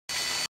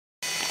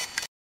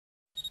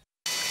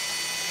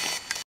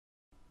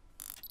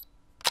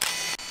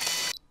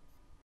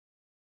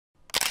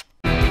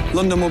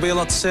London will be a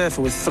lot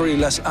safer with 3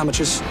 less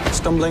amateurs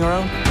stumbling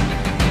around.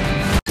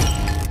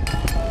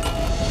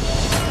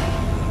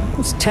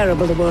 It's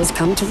terrible the world's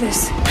come to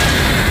this.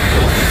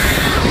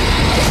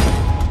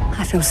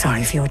 I feel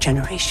sorry for your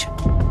generation.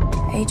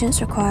 Agents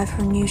required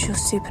for unusual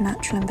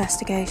supernatural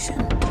investigation.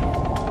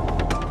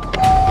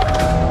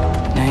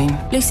 Name?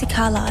 Lucy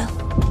Carlyle.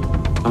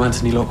 I'm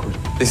Anthony Lockwood.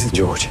 This is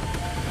George.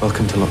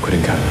 Welcome to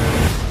Lockwood Co.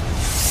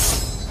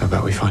 How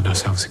about we find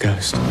ourselves a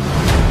ghost?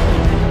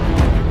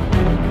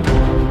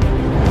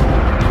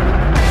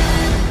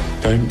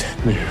 Don't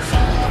move.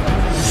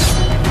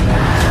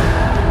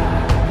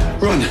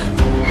 Run!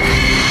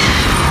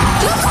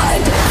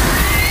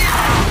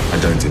 I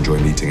don't enjoy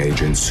meeting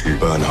agents who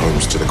burn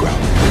homes to the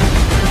ground.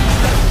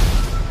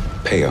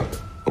 Pay up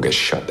or get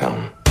shut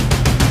down.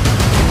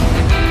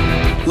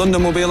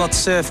 London will be a lot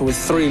safer with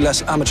 3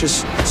 less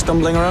amateurs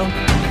stumbling around.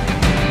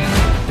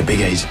 The big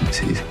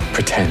agencies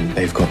pretend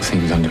they've got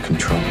things under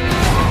control.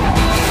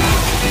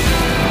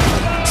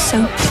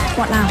 So,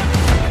 what now?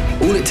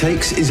 All it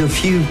takes is a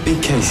few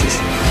big cases.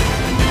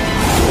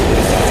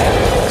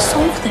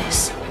 Solve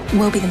this.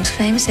 We'll be the most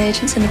famous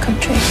agents in the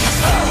country.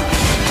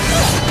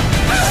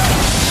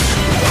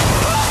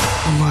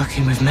 I'm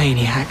working with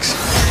maniacs.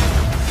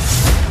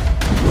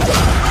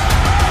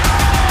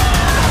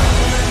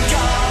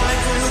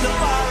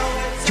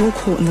 You're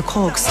caught in the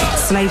cogs,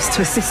 slaves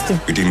to a system.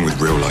 You're dealing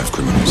with real-life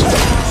criminals.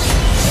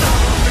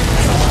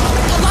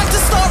 I'd like to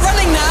start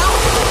running now!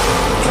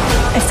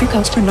 Every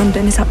ghost in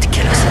London is out to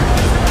kill us.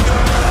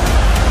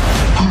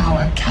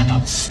 Power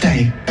cannot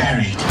stay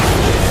buried.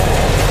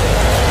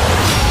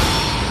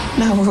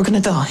 Now we're all gonna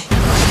die.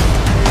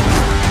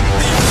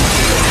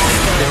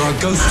 There are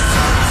ghosts,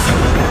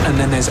 and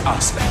then there's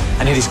us.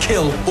 And it is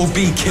kill or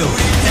be killed.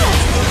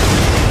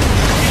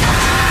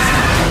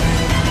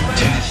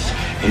 Death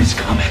is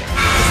coming.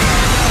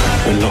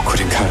 We're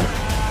Lockwood Co.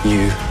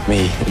 You,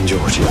 me, and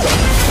George.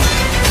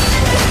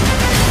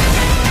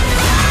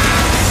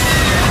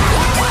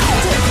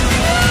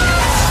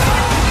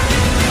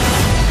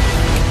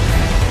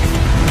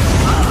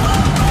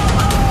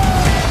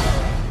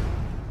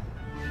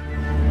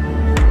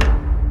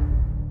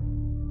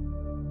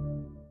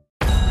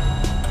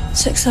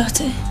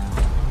 "6:30.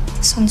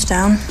 The sun's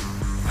down."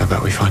 How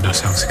about we find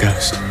ourselves a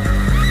ghost?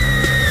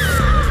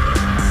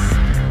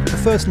 The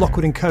first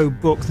Lockwood Co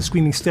book, The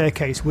Screaming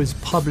Staircase, was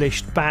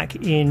published back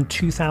in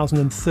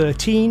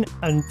 2013,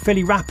 and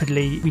fairly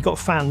rapidly we got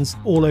fans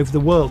all over the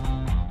world.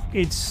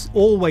 It's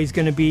always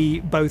going to be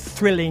both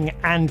thrilling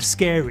and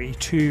scary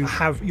to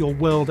have your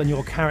world and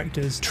your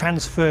characters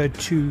transferred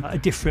to a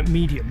different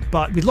medium.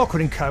 But with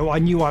Lockwood Co, I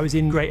knew I was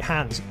in great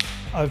hands.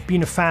 I've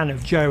been a fan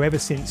of Joe ever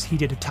since he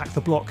did Attack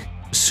the Block.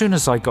 As soon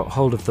as I got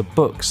hold of the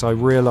books, I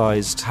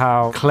realised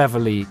how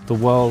cleverly the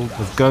world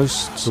of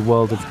ghosts, the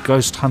world of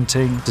ghost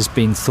hunting, has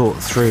been thought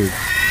through.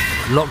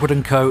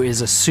 Lockwood & Co.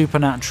 is a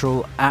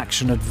supernatural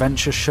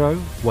action-adventure show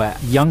where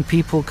young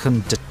people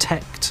can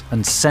detect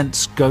and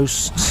sense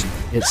ghosts.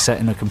 It's set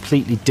in a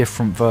completely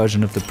different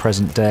version of the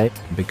present day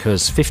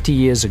because 50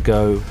 years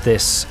ago,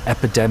 this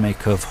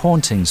epidemic of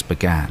hauntings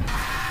began.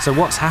 So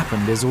what's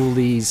happened is all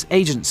these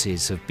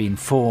agencies have been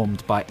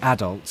formed by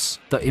adults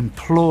that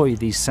employ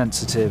these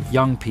sensitive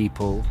young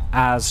people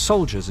as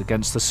soldiers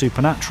against the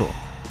supernatural.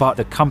 But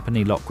the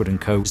company Lockwood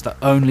 & Co. is the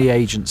only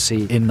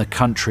agency in the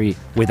country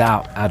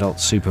without adult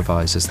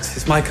supervisors.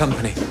 It's my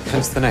company,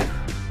 hence the name.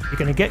 You're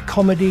going to get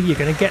comedy, you're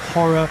going to get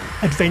horror,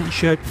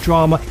 adventure,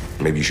 drama.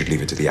 Maybe you should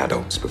leave it to the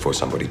adults before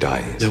somebody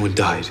dies. No one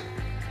died,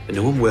 and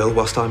no one will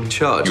whilst I'm in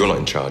charge. You're not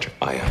in charge,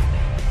 I am.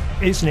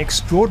 It's an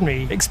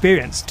extraordinary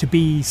experience to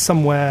be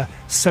somewhere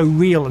so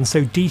real and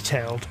so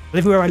detailed.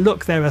 Everywhere I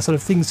look, there are sort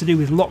of things to do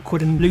with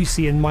Lockwood and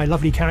Lucy and my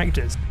lovely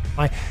characters.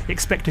 I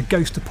expect a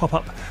ghost to pop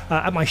up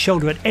at my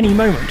shoulder at any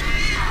moment.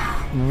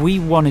 We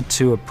wanted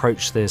to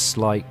approach this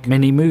like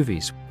mini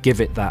movies, give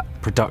it that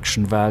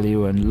production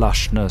value and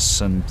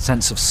lushness and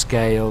sense of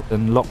scale,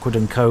 and Lockwood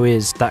 & Co.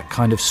 is that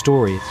kind of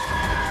story.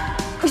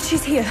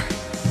 She's here.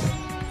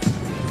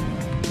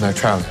 No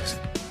trousers.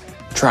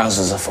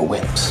 Trousers are for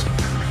wimps.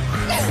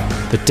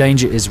 The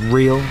danger is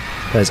real.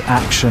 There's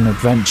action,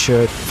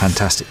 adventure,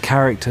 fantastic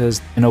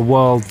characters in a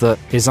world that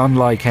is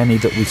unlike any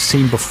that we've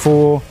seen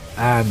before,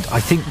 and I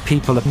think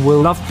people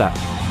will love that.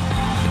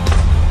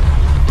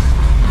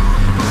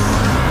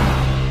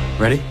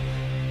 Ready?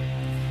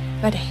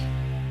 Ready.